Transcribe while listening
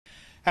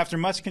After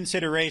much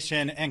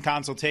consideration and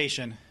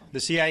consultation, the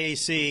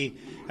CIAC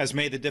has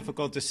made the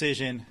difficult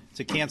decision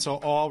to cancel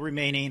all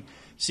remaining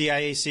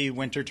CIAC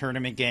winter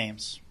tournament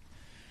games.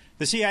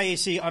 The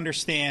CIAC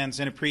understands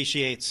and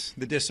appreciates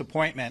the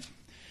disappointment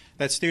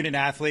that student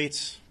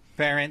athletes,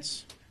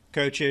 parents,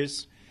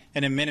 coaches,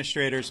 and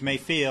administrators may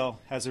feel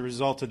as a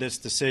result of this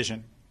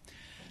decision.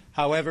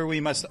 However,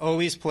 we must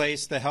always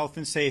place the health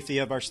and safety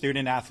of our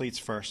student athletes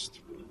first.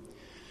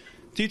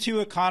 Due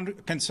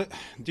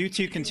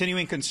to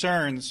continuing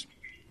concerns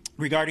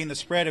regarding the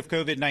spread of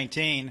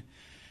COVID-19,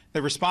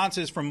 the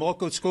responses from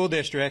local school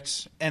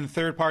districts and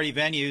third-party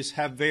venues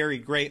have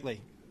varied greatly.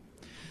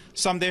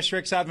 Some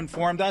districts have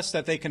informed us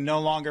that they can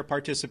no longer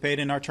participate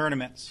in our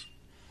tournaments.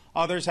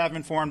 Others have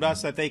informed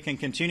us that they can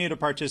continue to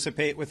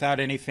participate without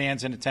any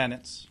fans in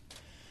attendance.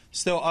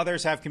 Still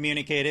others have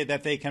communicated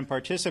that they can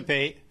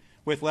participate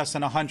with less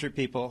than 100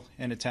 people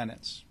in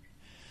attendance.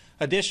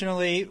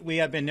 Additionally, we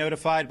have been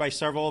notified by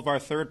several of our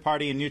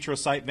third-party and neutral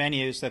site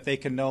venues that they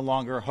can no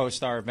longer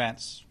host our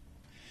events.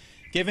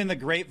 Given the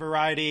great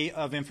variety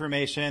of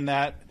information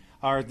that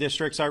our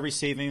districts are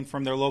receiving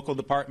from their local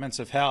departments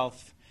of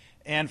health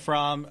and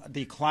from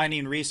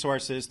declining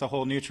resources to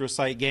hold neutral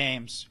site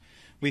games,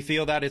 we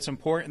feel that it's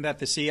important that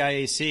the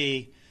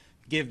CIAC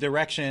give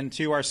direction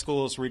to our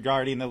schools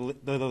regarding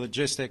the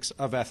logistics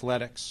of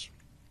athletics.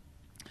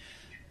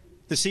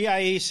 The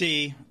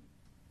CIAC,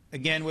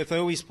 again, with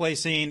always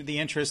placing the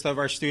interest of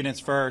our students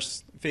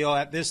first, feel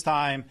at this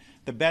time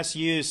the best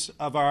use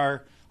of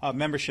our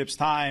membership's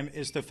time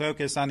is to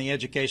focus on the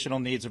educational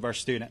needs of our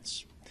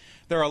students.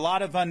 There are a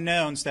lot of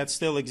unknowns that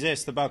still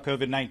exist about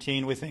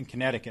COVID-19 within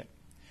Connecticut.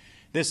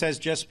 This has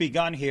just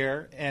begun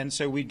here, and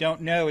so we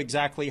don't know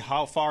exactly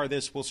how far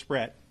this will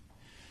spread.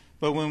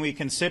 But when we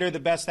consider the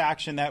best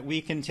action that we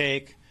can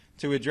take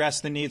to address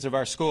the needs of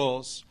our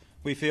schools,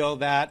 we feel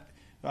that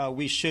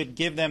we should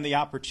give them the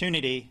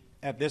opportunity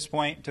at this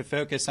point to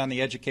focus on the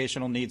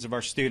educational needs of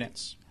our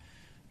students.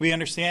 We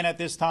understand at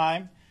this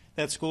time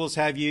that schools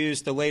have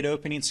used delayed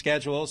opening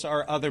schedules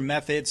or other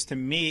methods to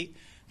meet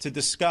to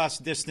discuss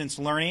distance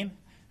learning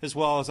as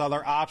well as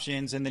other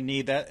options in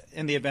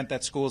the event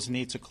that schools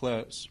need to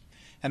close.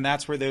 And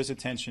that's where those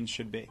attentions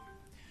should be.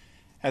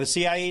 At the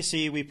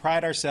CIAC, we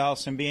pride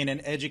ourselves in being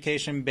an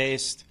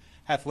education-based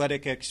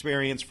athletic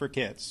experience for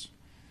kids.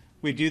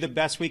 We do the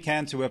best we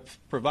can to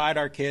provide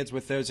our kids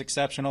with those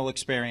exceptional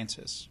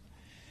experiences.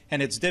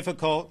 And it's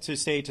difficult to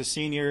say to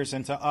seniors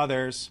and to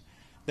others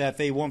that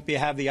they won't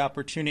have the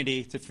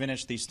opportunity to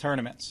finish these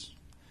tournaments.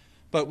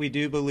 But we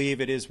do believe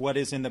it is what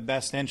is in the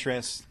best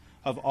interest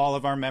of all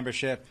of our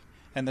membership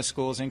and the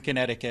schools in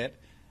Connecticut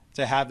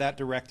to have that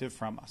directive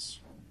from us.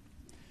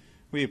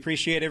 We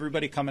appreciate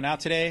everybody coming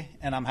out today,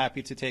 and I'm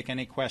happy to take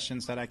any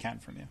questions that I can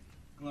from you.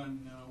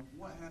 Glenn,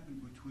 what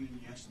happened between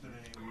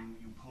yesterday when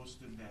you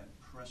posted that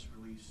press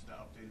release, the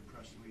updated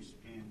press release,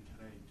 and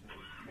today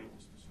to make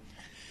this decision?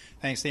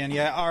 Thanks, Dan.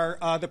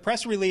 Yeah, the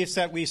press release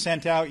that we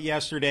sent out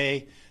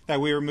yesterday that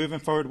we were moving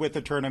forward with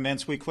the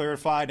tournaments, we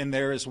clarified in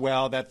there as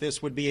well that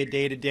this would be a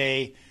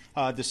day-to-day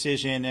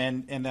decision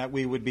and that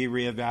we would be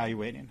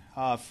reevaluating.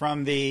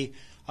 From the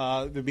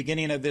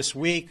beginning of this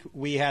week,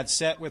 we had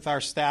set with our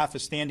staff a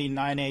standing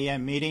 9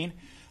 a.m. meeting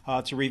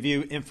to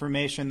review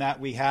information that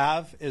we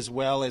have as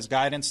well as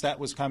guidance that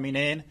was coming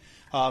in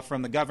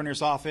from the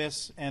governor's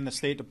office and the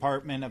State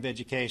Department of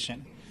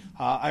Education.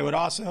 I would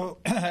also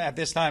at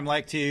this time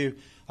like to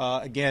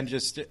again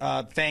just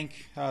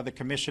thank the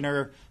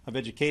Commissioner of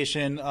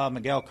Education,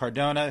 Miguel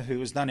Cardona, who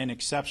has done an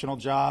exceptional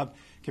job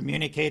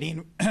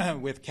communicating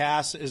with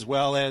CAS as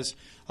well as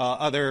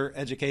other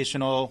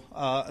educational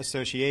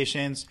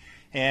associations,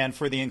 and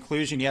for the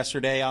inclusion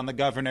yesterday on the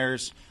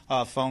governor's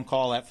phone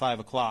call at 5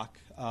 o'clock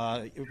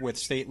with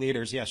state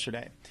leaders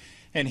yesterday.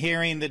 And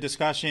hearing the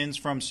discussions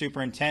from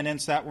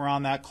superintendents that were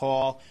on that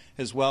call,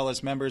 as well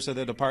as members of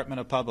the Department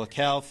of Public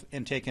Health,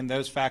 and taking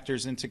those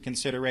factors into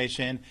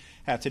consideration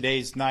at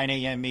today's 9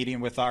 a.m. meeting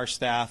with our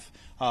staff,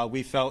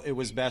 we felt it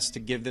was best to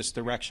give this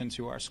direction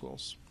to our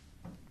schools.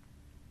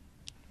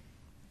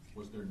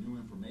 Was there new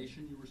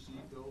information you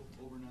received, though,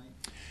 overnight?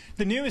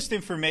 The newest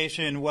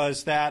information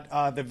was that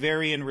the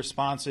varying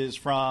responses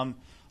from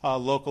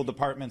local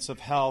departments of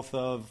health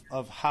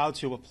of how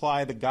to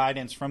apply the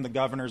guidance from the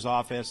governor's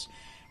office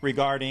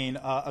regarding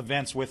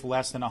events with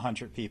less than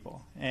 100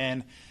 people.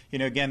 And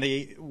again,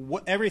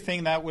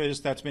 everything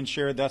that's been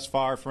shared thus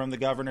far from the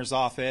governor's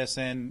office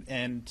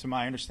and to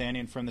my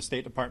understanding from the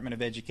State Department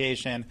of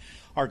Education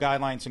are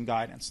guidelines and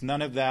guidance.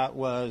 None of that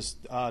was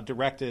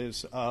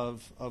directives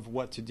of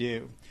what to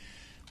do.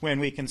 When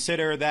we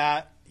consider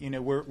that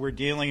we're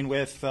dealing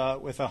with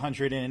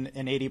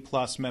 180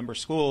 plus member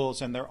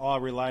schools, and they're all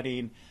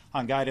relying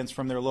on guidance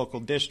from their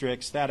local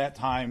districts, that at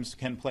times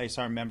can place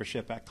our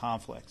membership at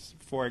conflicts.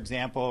 For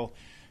example,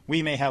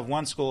 we may have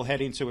one school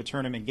heading to a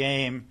tournament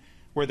game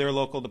where their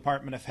local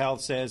Department of Health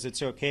says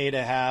it's okay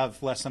to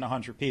have less than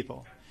 100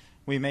 people.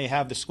 We may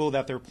have the school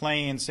that they're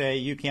playing say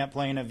you can't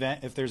play an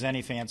event if there's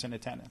any fans in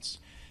attendance.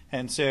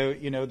 And so,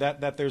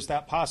 that there's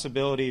that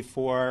possibility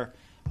for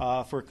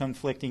for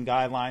conflicting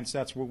guidelines.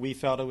 That's where we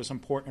felt it was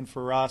important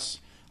for us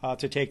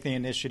to take the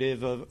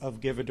initiative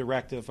of give a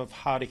directive of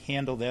how to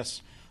handle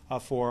this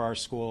for our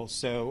schools.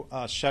 So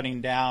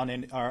shutting down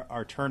in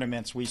our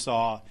tournaments we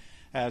saw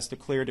as the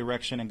clear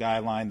direction and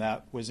guideline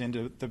that was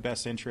in the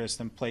best interest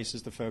and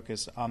places the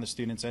focus on the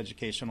students'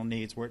 educational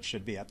needs where it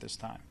should be at this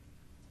time.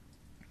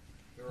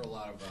 There are a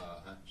lot of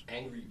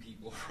angry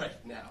people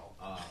right now.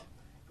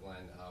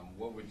 Glenn,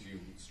 what would you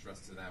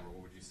stress to them, or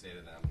what would you say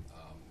to them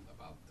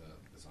about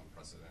this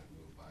unprecedented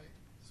move by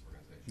this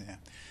organization?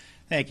 Yeah.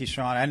 Thank you,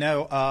 Sean. I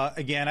know,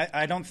 again,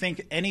 I don't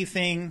think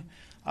anything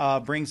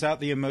brings out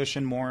the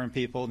emotion more in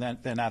people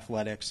than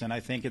athletics. And I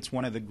think it's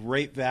one of the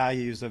great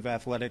values of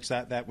athletics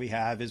that we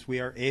have is we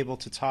are able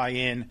to tie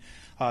in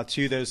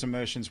to those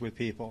emotions with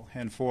people.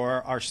 And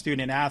for our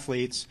student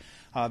athletes,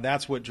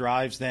 that's what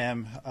drives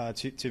them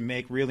to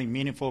make really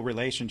meaningful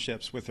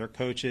relationships with their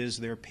coaches,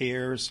 their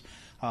peers,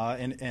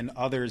 and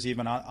others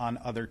even on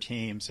other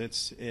teams.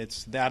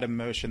 It's that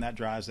emotion that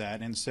drives that.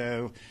 And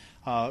so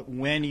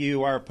when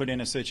you are put in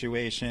a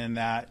situation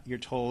that you're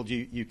told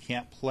you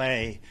can't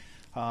play,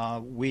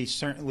 we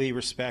certainly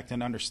respect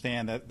and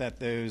understand that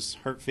those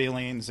hurt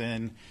feelings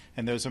and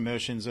those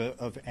emotions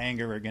of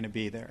anger are going to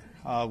be there.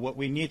 What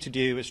we need to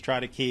do is try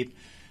to keep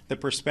the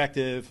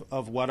perspective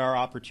of what our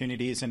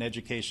opportunities in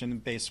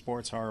education-based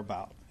sports are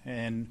about.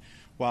 And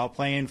while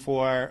playing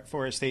for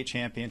a state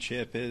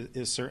championship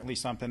is certainly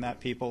something that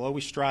people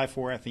always strive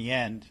for at the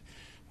end,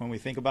 when we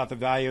think about the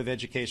value of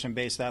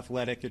education-based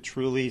athletic, it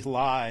truly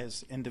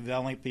lies in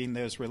developing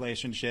those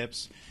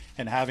relationships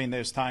and having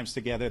those times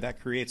together that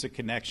creates a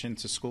connection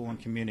to school and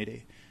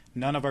community.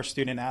 None of our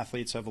student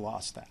athletes have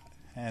lost that,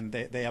 and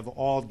they have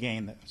all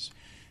gained those.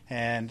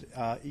 And,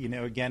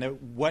 again,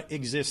 what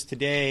exists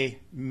today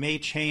may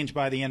change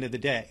by the end of the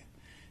day.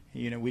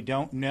 We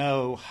don't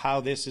know how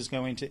this is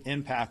going to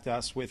impact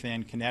us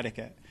within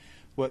Connecticut.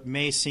 What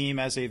may seem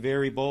as a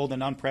very bold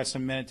and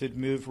unprecedented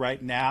move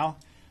right now,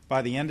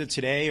 by the end of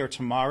today or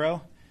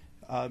tomorrow,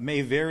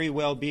 may very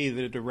well be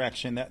the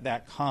direction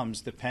that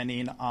comes,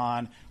 depending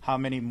on how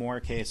many more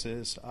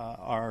cases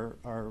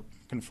are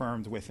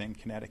confirmed within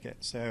Connecticut.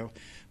 So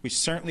we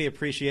certainly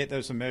appreciate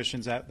those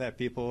emotions that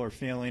people are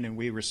feeling, and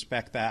we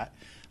respect that.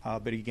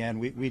 But again,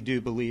 we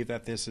do believe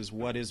that this is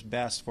what is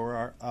best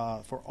for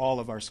all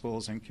of our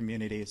schools and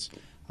communities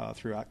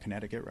throughout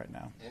Connecticut right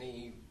now.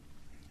 Any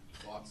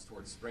thoughts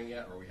towards spring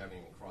yet, or we haven't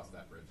even crossed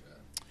that bridge yet?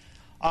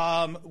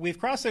 We've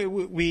crossed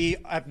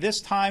it. At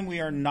this time, we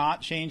are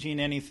not changing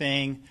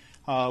anything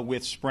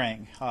with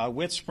spring.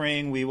 With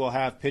spring, we will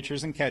have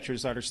pitchers and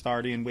catchers that are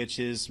starting, which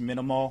is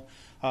minimal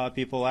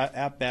people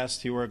at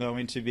best who are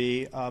going to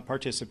be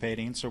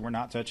participating, so we're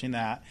not touching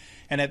that.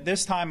 And at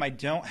this time, I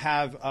don't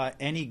have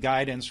any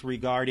guidance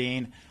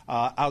regarding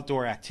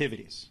outdoor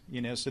activities.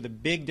 So the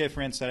big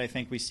difference that I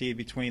think we see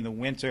between the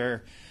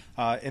winter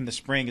in the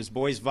spring is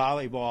boys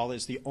volleyball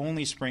is the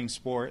only spring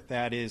sport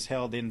that is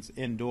held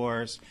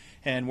indoors,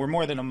 and we're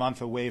more than a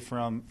month away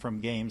from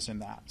games in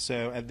that.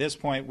 So at this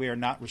point, we are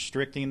not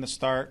restricting the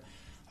start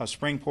of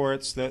spring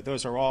ports.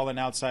 Those are all in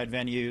outside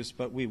venues,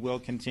 but we will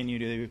continue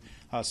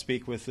to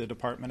speak with the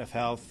Department of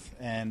Health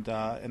and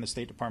the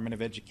State Department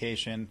of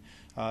Education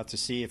to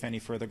see if any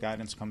further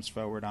guidance comes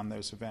forward on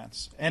those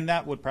events. And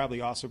that would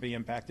probably also be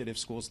impacted if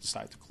schools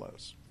decide to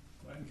close.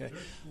 Okay. There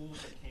are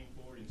schools that came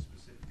forward and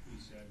specifically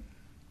said,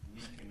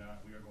 we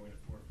are going to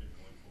forfeit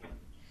going forward.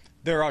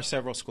 There are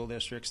several school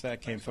districts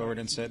that came forward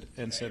and said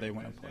they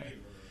want to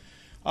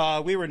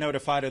play. We were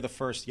notified of the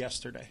first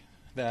yesterday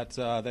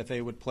that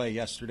they would play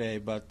yesterday,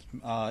 but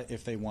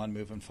if they won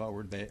moving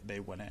forward, they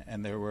wouldn't.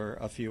 And there were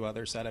a few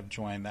others that have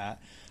joined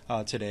that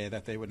today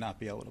that they would not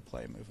be able to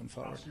play moving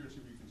forward. How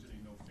seriously are you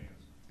considering no fans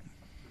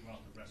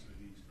throughout the rest of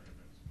these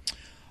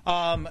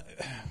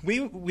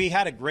tournaments? We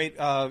had a great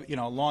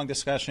long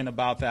discussion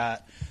about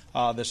that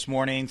this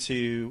morning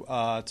to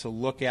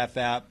look at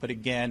that. But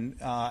again,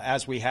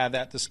 as we had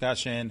that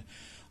discussion,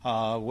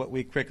 what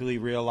we quickly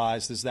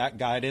realized is that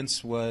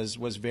guidance was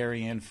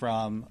varying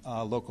from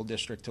local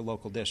district to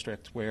local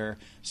district, where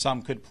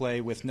some could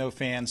play with no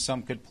fans,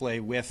 some could play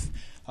with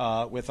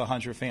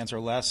 100 fans or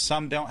less.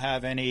 Some don't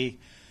have any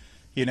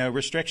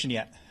restriction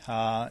yet.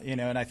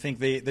 And I think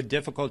the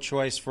difficult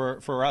choice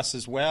for us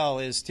as well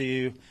is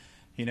to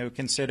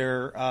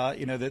consider,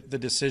 the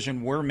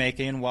decision we're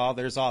making while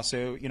there's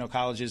also,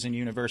 colleges and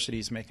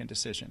universities making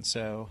decisions.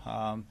 So,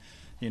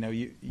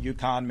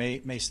 UConn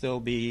may still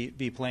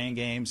be playing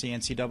games. The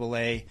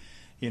NCAA,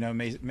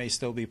 may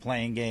still be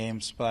playing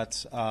games.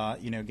 But,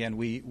 again,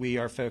 we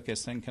are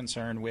focused and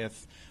concerned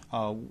with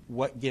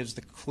what gives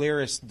the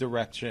clearest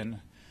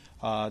direction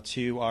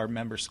to our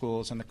member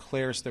schools, and the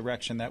clearest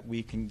direction that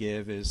we can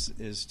give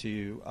is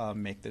to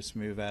make this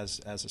move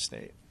as a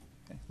state.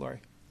 Okay, Lori.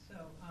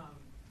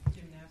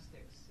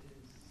 Gymnastics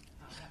is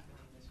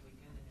happening this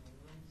weekend in New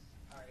England.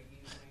 Are you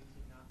going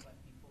to not let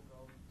people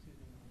go to New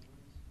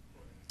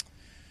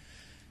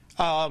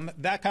England?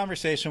 That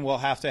conversation we'll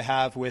have to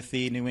have with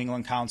the New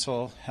England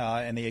Council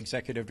and the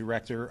executive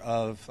director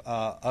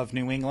of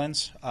New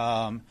England's.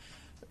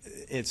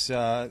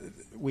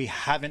 we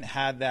haven't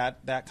had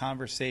that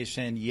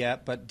conversation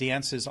yet, but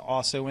dance is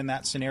also in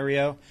that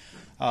scenario.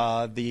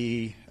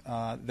 The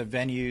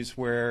venues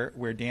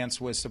where dance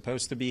was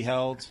supposed to be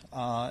held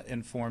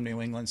informed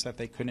New England's that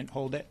they couldn't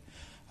hold it.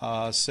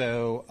 I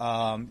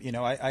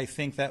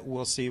think that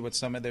we'll see with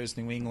some of those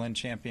New England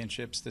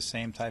championships the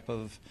same type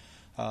of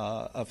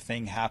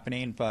thing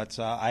happening, but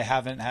I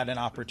haven't had an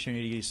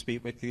opportunity to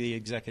speak with the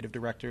executive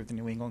director of the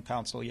New England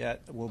Council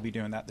yet. We'll be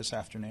doing that this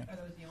afternoon. Are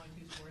those the only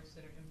two sports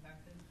that are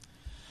impacted in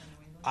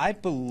New England? I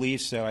believe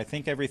so. I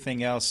think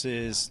everything else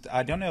is.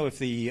 I don't know if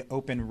the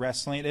open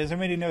wrestling. Does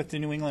anybody know if the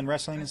New England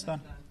wrestling is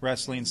done?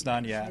 Wrestling's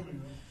done, yeah.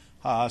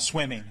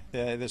 Swimming,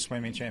 the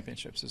swimming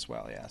championships as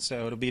well, yeah.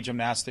 So it'll be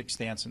gymnastics,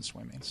 dance, and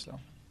swimming. So.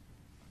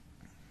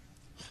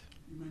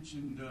 You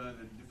mentioned the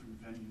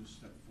different venues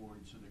stepped forward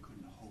so they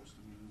couldn't host.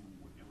 I mean,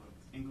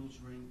 Ingles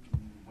Rink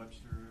and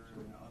Webster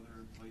and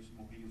other places,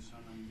 Mohegan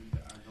Sun. I mean,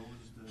 are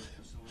those the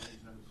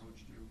facilities that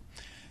approached you?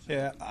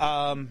 Yeah.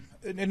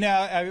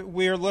 Now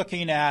we're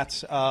looking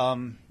at.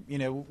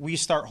 We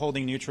start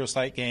holding neutral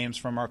site games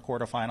from our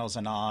quarterfinals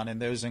and on,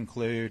 and those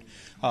include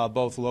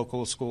both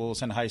local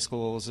schools and high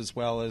schools as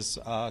well as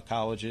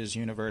colleges,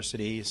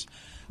 universities.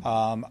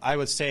 I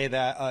would say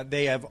that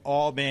they have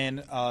all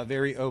been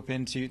very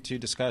open to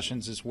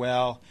discussions as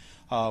well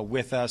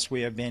with us.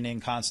 We have been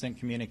in constant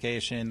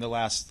communication the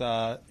last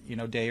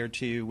day or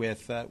two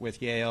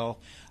with Yale.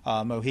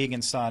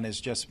 Mohegan Sun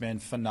has just been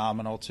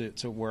phenomenal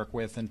to work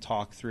with and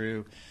talk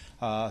through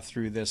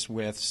this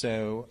with.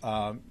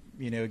 So.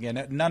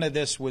 Again, none of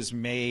this was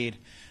made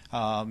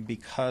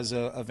because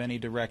of any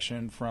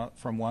direction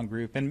from one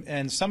group.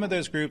 And some of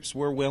those groups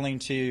were willing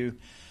to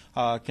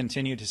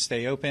continue to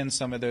stay open.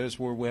 Some of those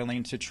were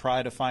willing to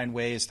try to find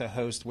ways to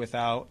host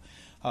without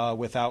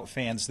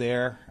fans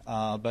there.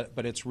 But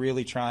it's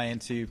really trying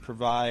to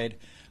provide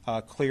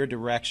clear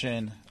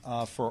direction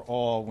for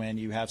all when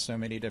you have so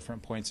many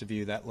different points of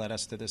view that led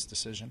us to this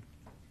decision.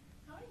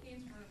 How many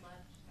games were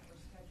left that were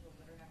scheduled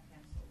that are not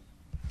canceled?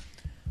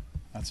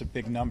 That's a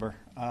big number.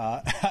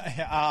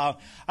 I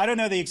don't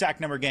know the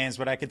exact number of games,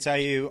 but I could tell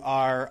you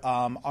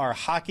our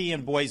hockey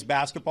and boys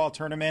basketball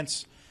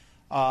tournaments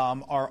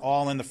are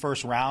all in the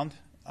first round.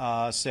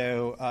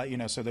 So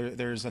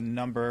there's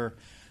a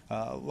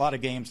lot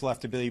of games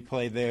left to be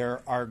played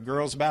there. Our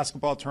girls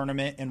basketball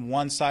tournament in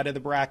one side of the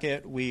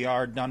bracket, we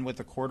are done with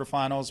the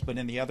quarterfinals, but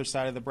in the other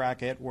side of the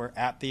bracket, we're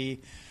at the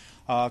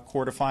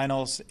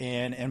quarterfinals,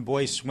 and in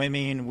boys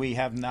swimming, we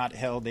have not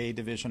held a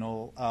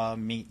divisional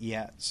meet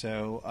yet.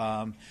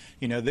 So,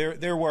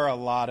 there were a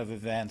lot of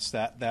events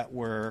that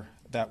were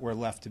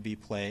left to be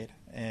played,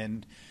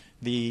 and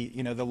the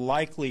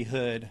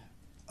likelihood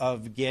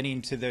of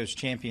getting to those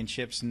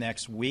championships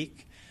next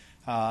week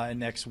and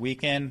next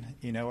weekend,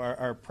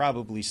 are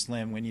probably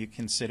slim when you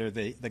consider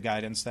the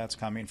guidance that's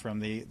coming from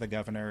the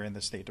governor and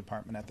the State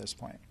Department at this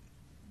point.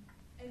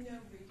 And no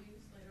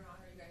redos later on?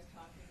 Are you guys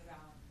talking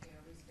about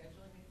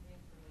rescheduling anything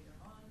for later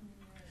on in the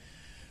year?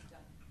 Done?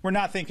 We're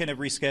not thinking of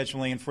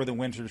rescheduling for the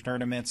winter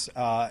tournaments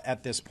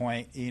at this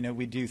point.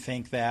 We do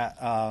think that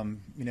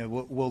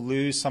we'll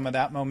lose some of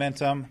that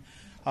momentum.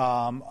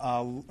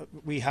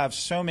 We have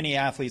so many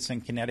athletes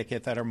in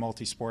Connecticut that are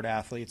multi-sport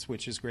athletes,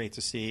 which is great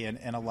to see,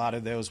 and a lot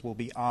of those will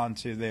be on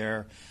to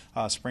their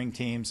spring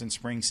teams and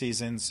spring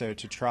seasons. So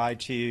to try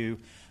to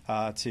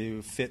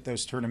fit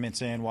those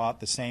tournaments in while at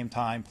the same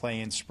time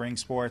playing spring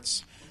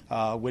sports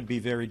would be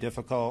very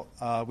difficult.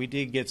 We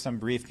did give some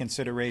brief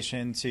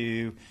consideration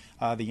to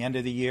the end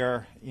of the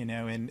year,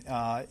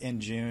 in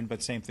June,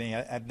 but same thing.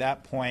 At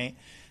that point,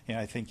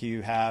 I think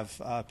you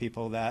have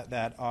people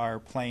that are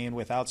playing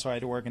with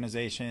outside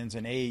organizations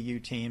and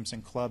AAU teams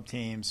and club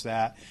teams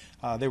that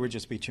there would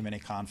just be too many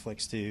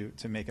conflicts to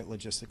make it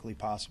logistically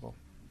possible.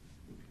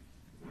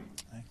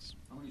 Thanks.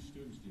 How many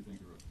students do you think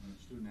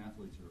student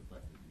athletes are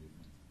affected, do you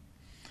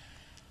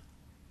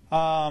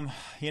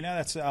think?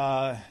 That's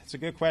it's a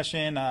good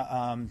question.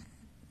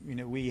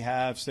 We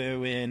have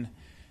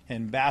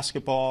in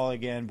basketball,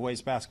 again,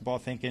 boys basketball,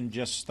 thinking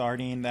just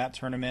starting that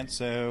tournament.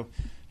 So,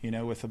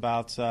 with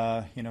about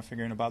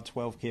figuring about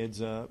 12 kids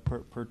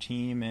per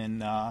team,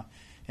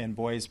 and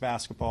boys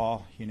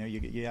basketball,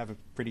 you have a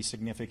pretty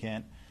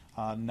significant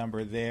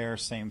number there.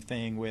 Same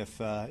thing with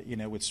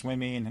with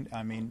swimming.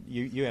 I mean,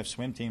 you have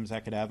swim teams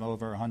that could have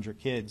over 100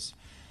 kids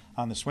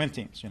on the swim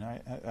teams.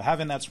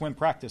 Having that swim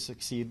practice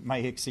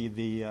might exceed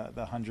the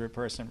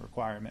 100-person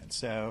requirement.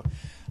 So,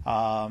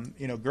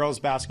 girls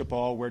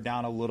basketball, we're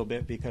down a little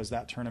bit because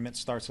that tournament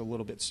starts a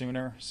little bit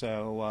sooner.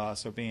 So,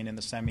 being in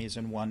the semis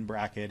in one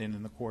bracket and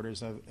in the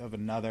quarters of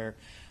another,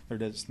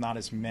 there's not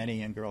as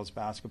many in girls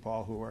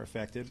basketball who are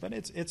affected. But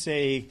it's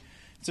a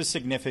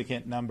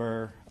significant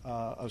number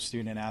of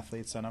student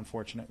athletes that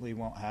unfortunately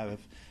won't have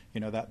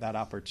that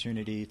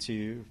opportunity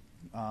to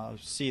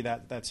see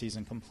that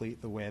season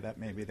complete the way that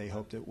maybe they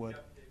hoped it would.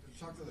 Did you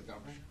talk to the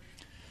governor?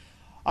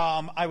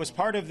 I was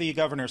part of the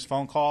governor's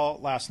phone call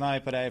last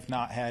night, but I have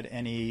not had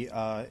any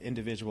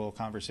individual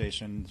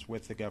conversations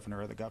with the governor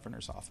or the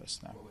governor's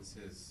office now. What was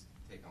his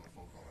take on the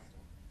phone call last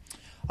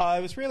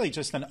It was really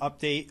just an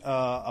update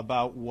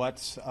about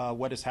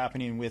what is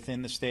happening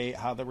within the state,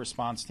 how the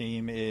response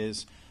team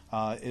is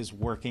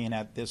working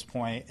at this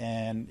point,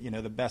 and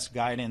the best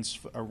guidance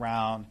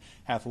around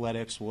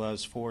athletics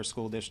was for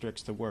school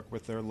districts to work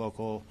with their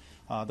local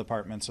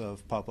departments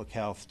of public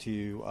health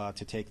to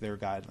take their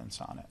guidance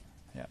on it.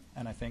 Yeah,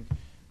 and I think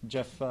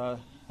Jeff have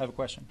a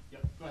question.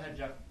 Yep, go ahead,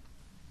 Jeff.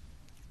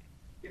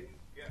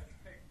 Yeah,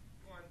 hey,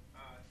 Glenn,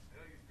 I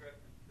know you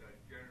addressed it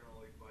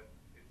generally, but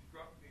it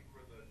struck me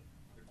for the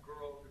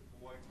girls and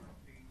boys and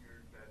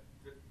seniors that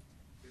this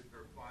is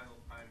their final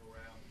time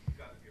around. It's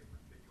got to be a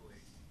particularly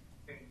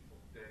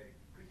painful day.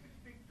 Could you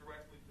speak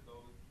directly to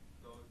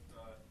those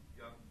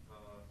young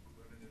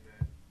women and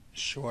men?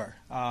 Sure.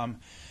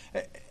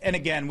 And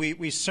again,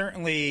 we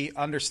certainly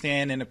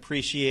understand and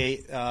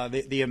appreciate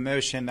the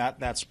emotion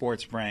that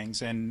sports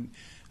brings, and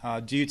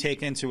do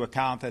take into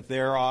account that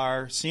there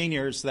are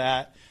seniors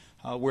that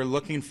we're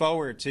looking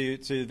forward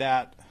to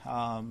that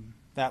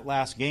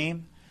last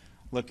game,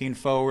 looking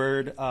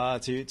forward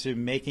to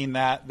making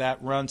that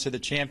run to the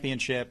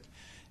championship,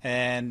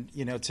 and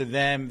to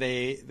them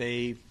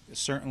they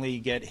certainly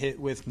get hit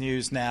with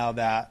news now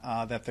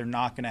that they're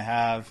not going to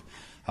have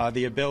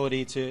the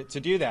ability to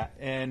do that.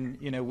 And,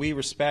 we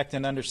respect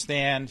and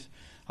understand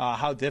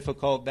how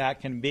difficult that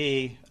can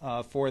be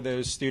for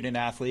those student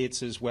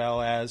athletes as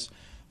well as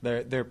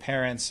their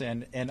parents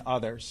and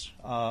others.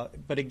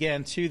 But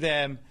again, to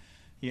them,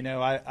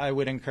 I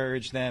would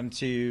encourage them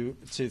to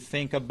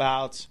think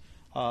about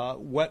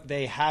what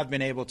they have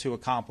been able to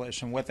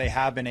accomplish and what they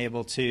have been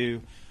able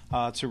to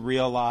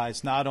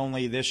realize not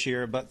only this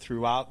year but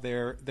throughout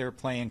their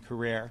playing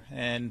career.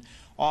 And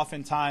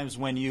oftentimes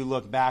when you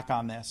look back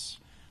on this,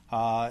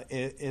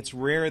 it's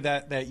rare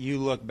that you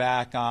look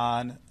back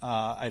on,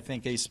 I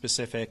think, a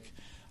specific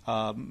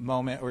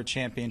moment or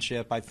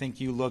championship. I think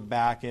you look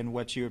back and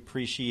what you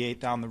appreciate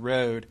down the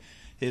road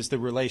is the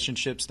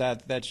relationships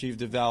that you've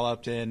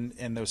developed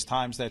and those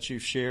times that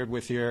you've shared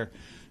with your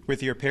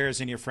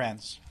peers and your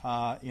friends.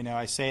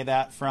 I say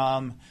that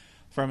from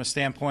a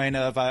standpoint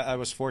of I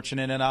was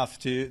fortunate enough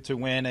to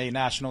win a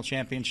national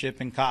championship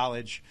in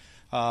college.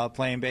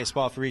 Playing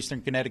baseball for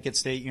Eastern Connecticut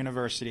State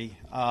University.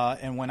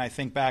 And when I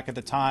think back at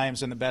the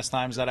times and the best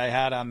times that I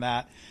had on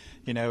that,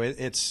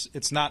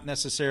 it's not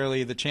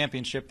necessarily the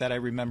championship that I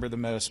remember the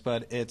most,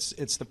 but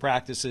it's the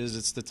practices,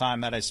 it's the time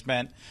that I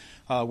spent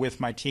with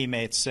my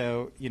teammates.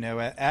 So,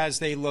 as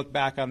they look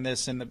back on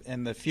this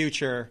in the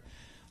future,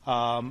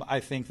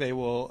 I think they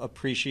will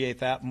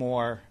appreciate that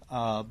more.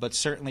 But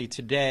certainly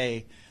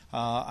today,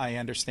 I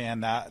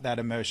understand that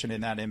emotion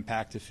and that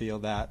impact to feel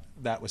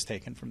that was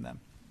taken from them.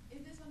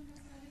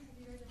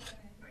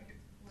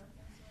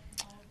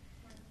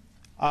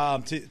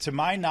 To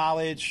my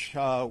knowledge,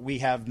 we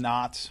have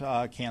not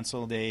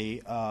canceled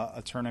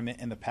a tournament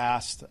in the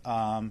past.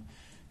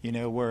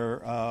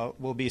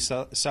 We'll be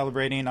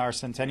celebrating our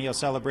centennial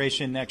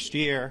celebration next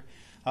year.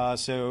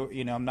 So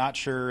I'm not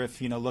sure if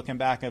looking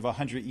back of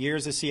 100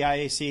 years of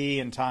CIAC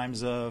in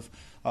times of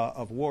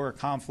war,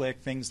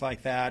 conflict, things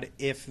like that,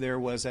 if there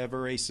was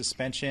ever a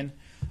suspension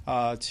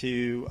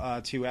to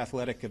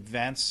athletic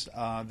events,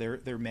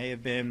 there may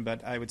have been,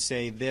 but I would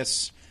say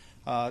this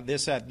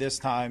at this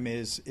time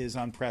is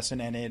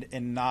unprecedented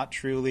and not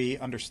truly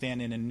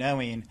understanding and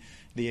knowing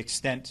the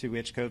extent to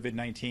which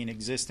COVID-19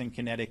 exists in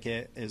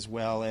Connecticut as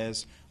well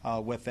as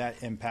what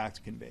that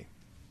impact can be.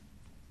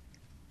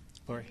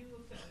 Lori? Have you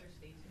looked at other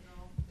states at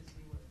all to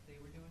see what they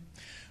were doing?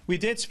 We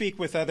did speak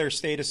with other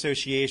state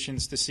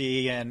associations to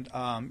see, and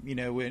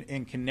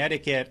in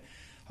Connecticut,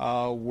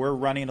 we're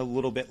running a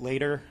little bit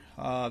later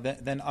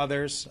than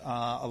others.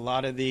 A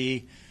lot of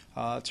the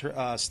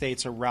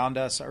states around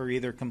us are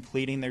either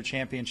completing their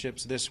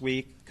championships this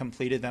week,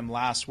 completed them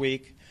last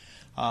week,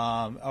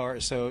 or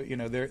so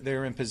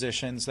they're in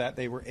positions that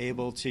they were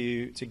able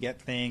to get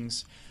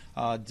things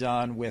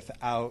done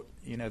without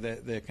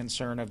the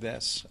concern of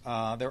this.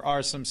 There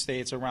are some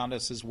states around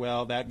us as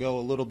well that go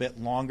a little bit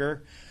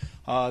longer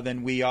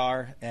than we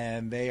are,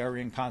 and they are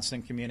in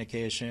constant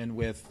communication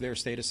with their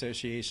state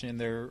association,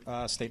 their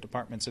state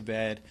departments of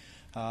ed.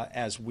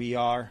 As we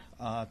are.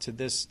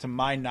 To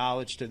my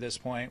knowledge, to this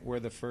point,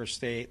 we're the first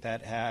state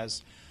that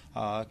has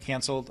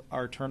canceled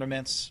our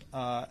tournaments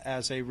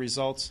as a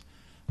result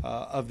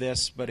of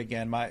this. But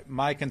again,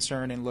 my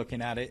concern in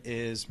looking at it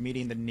is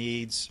meeting the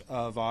needs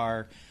of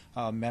our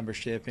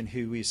membership and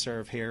who we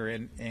serve here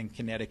in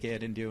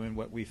Connecticut and doing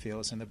what we feel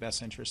is in the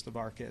best interest of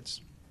our kids.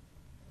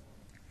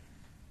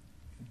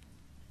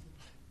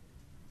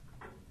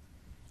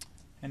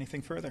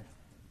 Anything further?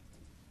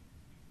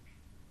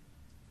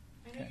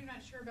 I know you're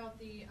not sure about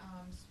the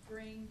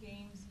spring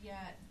games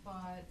yet,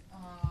 but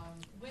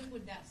when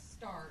would that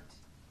start?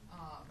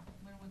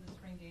 When would the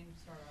spring games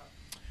start up?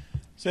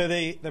 So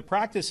the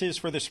practices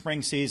for the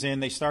spring season,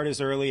 they start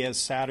as early as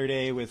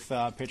Saturday with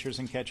pitchers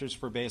and catchers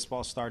for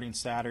baseball starting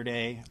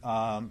Saturday.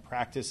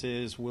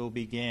 Practices will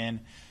begin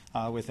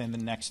within the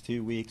next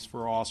 2 weeks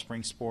for all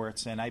spring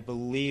sports. And I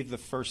believe the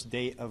first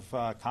date of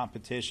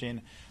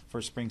competition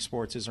for spring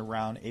sports is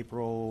around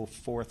April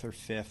 4th or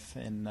 5th,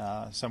 and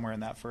somewhere in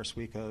that first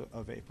week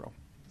of April.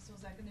 So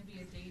is that going to be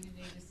a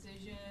day-to-day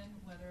decision,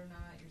 whether or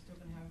not you're still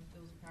going to have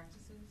those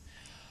practices?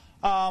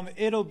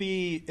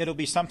 It'll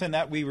be something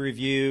that we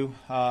review,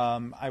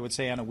 I would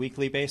say, on a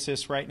weekly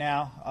basis right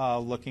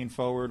now. Looking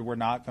forward, we're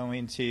not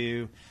going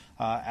to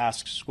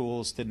ask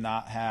schools to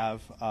not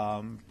have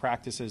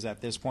practices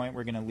at this point.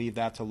 We're going to leave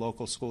that to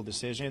local school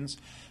decisions.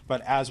 But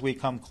as we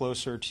come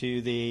closer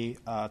to the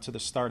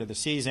start of the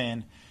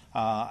season,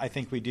 I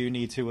think we do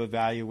need to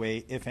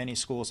evaluate if any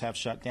schools have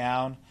shut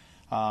down,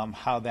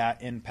 how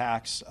that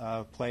impacts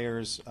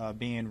players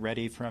being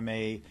ready from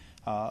a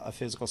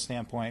physical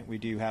standpoint. We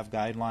do have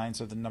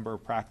guidelines of the number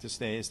of practice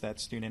days that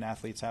student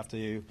athletes have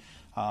to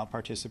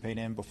participate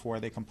in before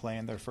they can play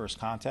in their first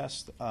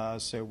contest.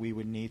 So we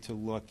would need to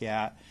look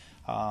at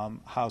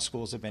how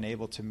schools have been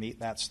able to meet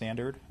that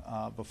standard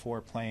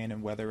before playing,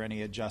 and whether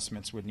any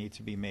adjustments would need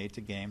to be made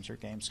to games or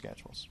game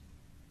schedules.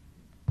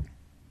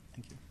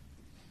 Thank you.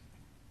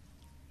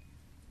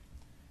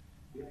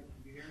 Yeah, can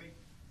you hear me?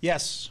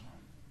 Yes.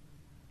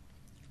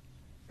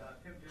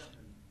 Tim Jensen.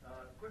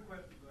 Quick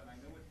question, Glenn. I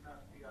know it's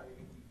not CIAC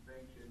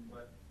sanctioned,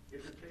 but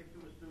is it safe to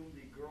assume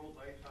the girls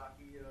ice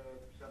hockey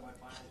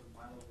semifinals and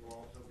finals will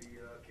also be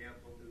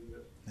canceled due to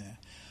this?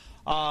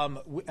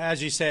 Yeah.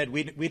 As you said,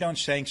 we don't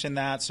sanction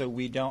that, so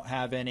we don't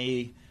have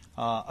any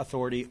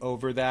authority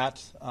over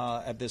that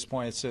at this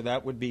point. So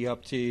that would be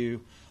up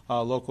to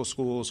local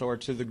schools or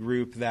to the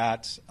group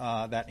that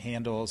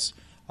handles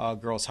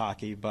girls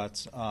hockey.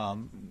 But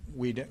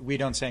we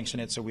don't sanction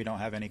it, so we don't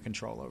have any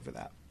control over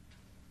that.